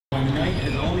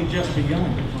just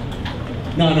begun.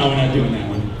 No, we're not doing that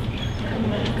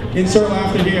one. Insert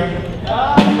laughter here.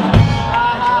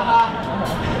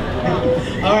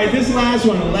 All right, this last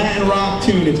one, a Latin rock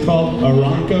tune. It's called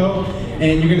Arranco.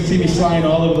 And you're going to see me slide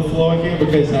all over the floor here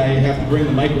because I have to bring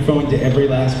the microphone to every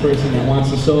last person that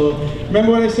wants a solo.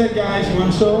 Remember what I said, guys? You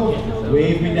want a solo?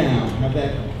 Wave me down. Have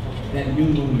that new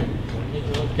movement.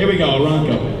 Here we go,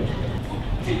 Arranco.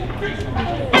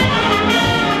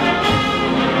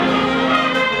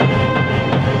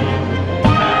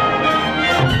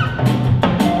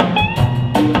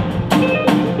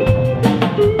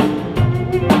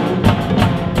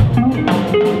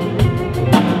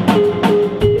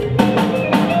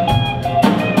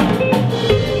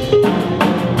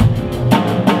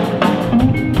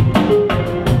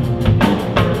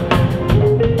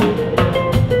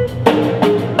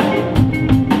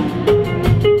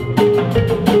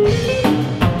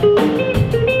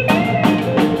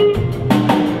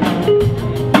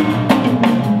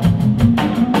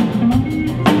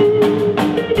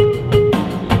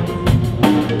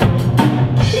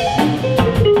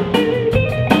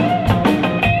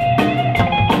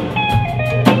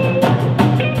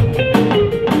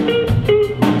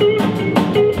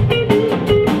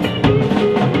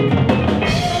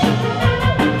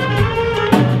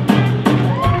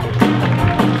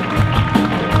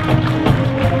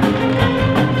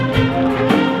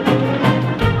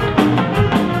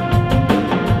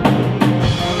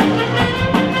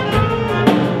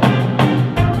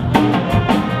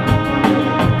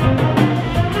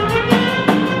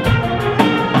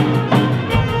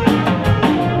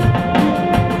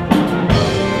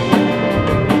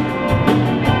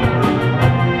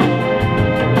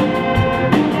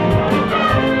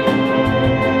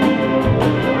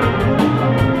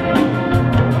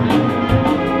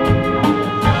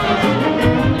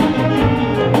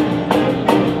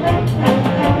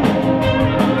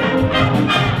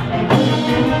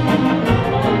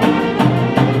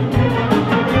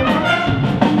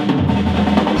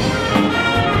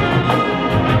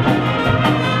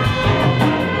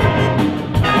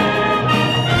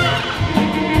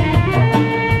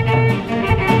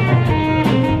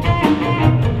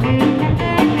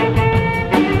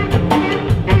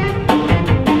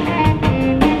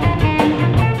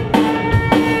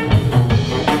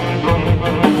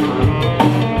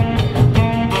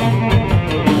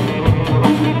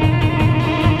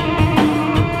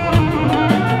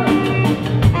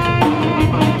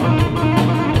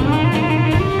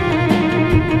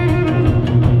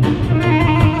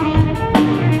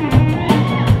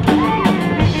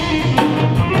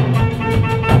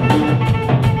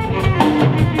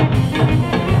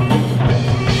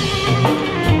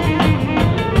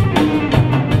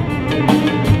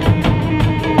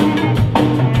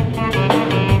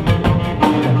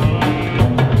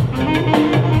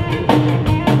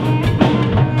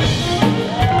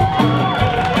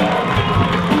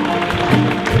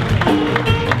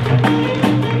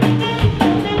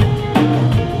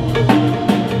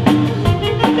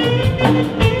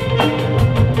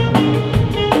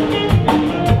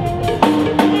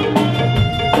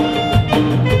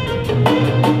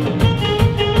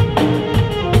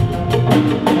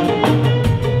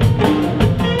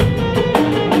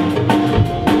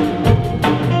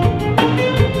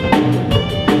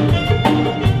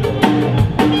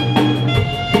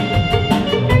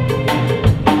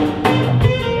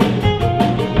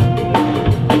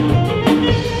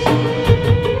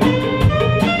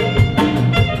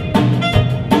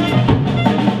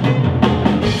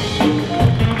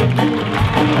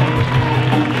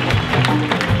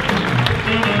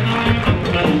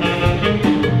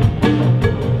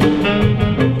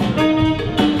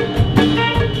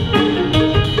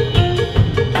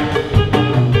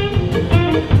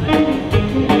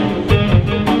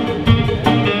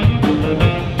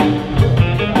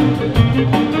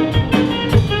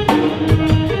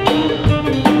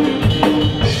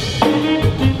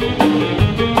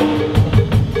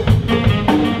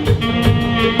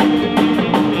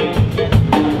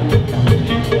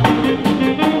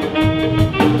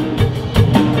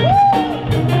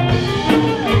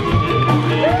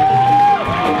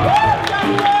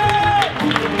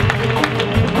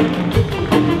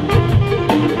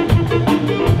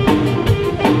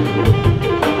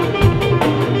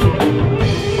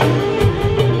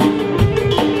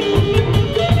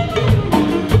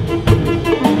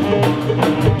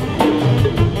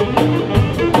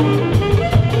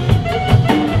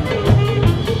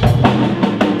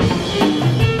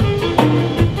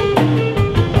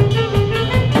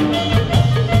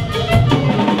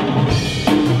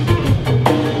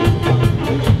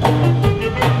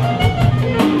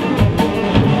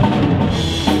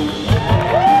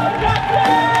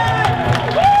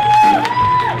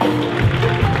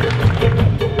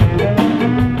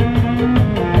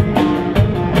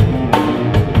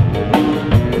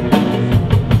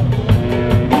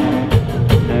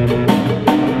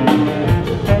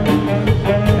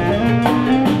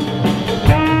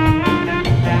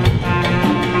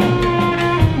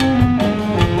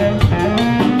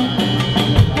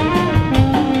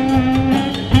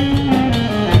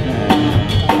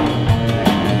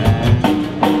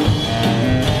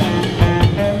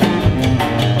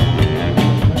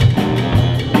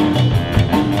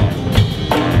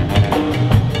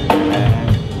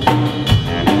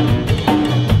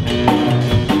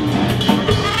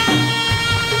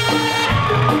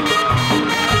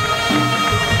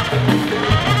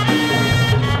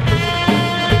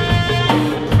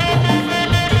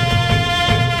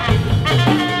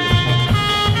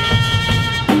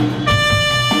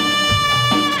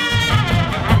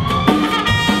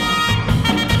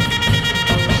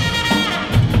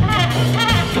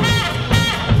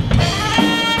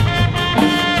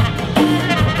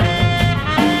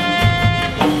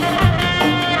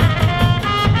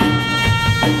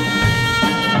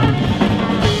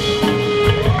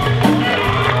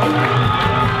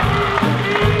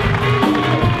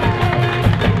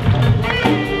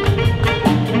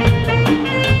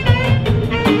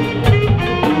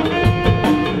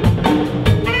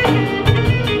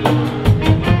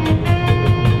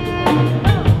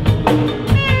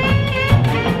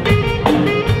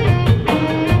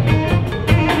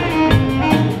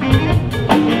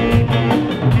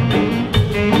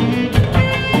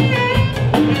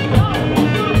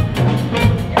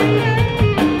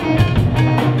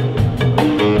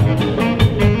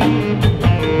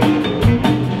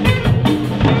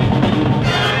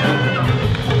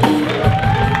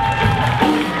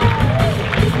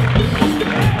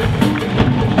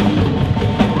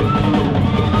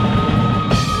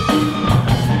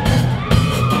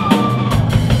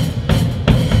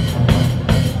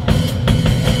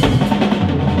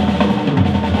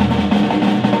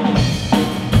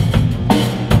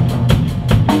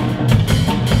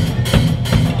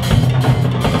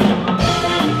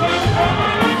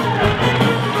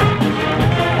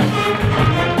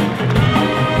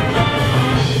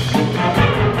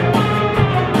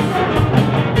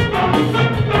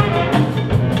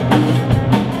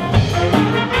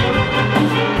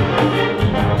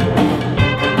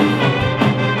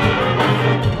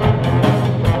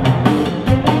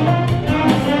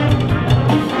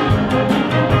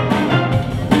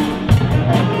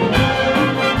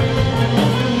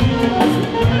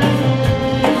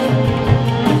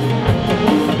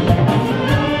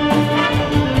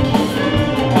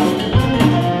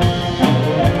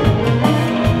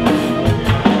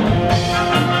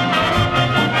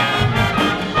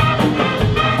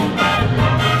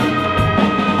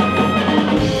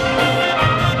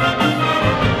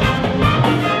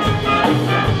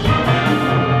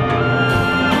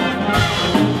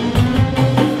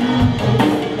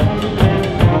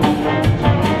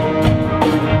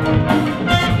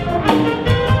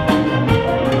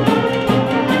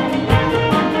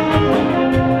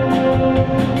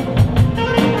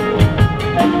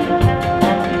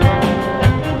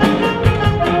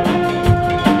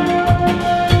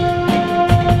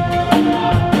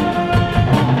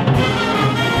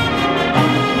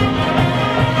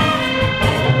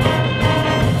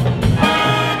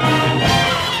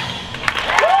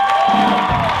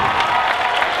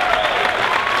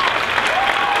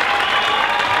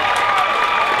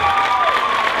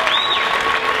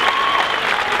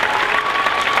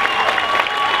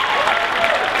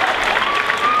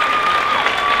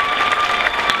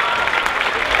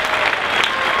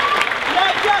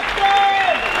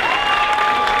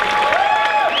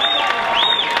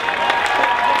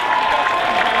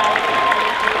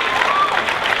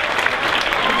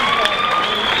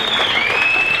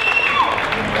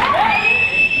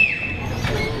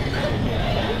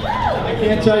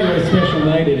 can't tell you what a special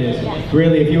night it is.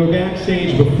 Really, if you were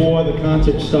backstage before the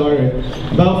concert started,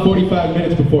 about 45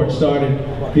 minutes before it started,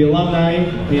 the alumni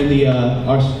and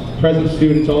our present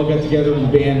students all got together in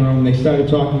the band room. They started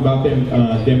talking about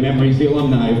their memories, the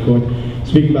alumni, of course,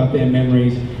 speaking about their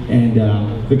memories. And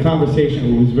the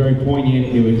conversation was very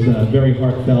poignant. It was very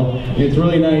heartfelt. And it's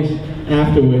really nice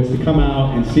afterwards to come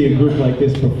out and see a group like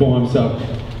this perform. So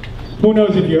who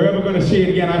knows if you're ever going to see it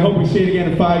again. I hope we see it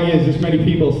again in 5 years, this many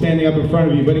people standing up in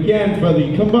front of you. But again, for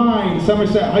the combined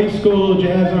Somerset High School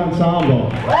Jazz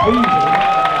Ensemble, please.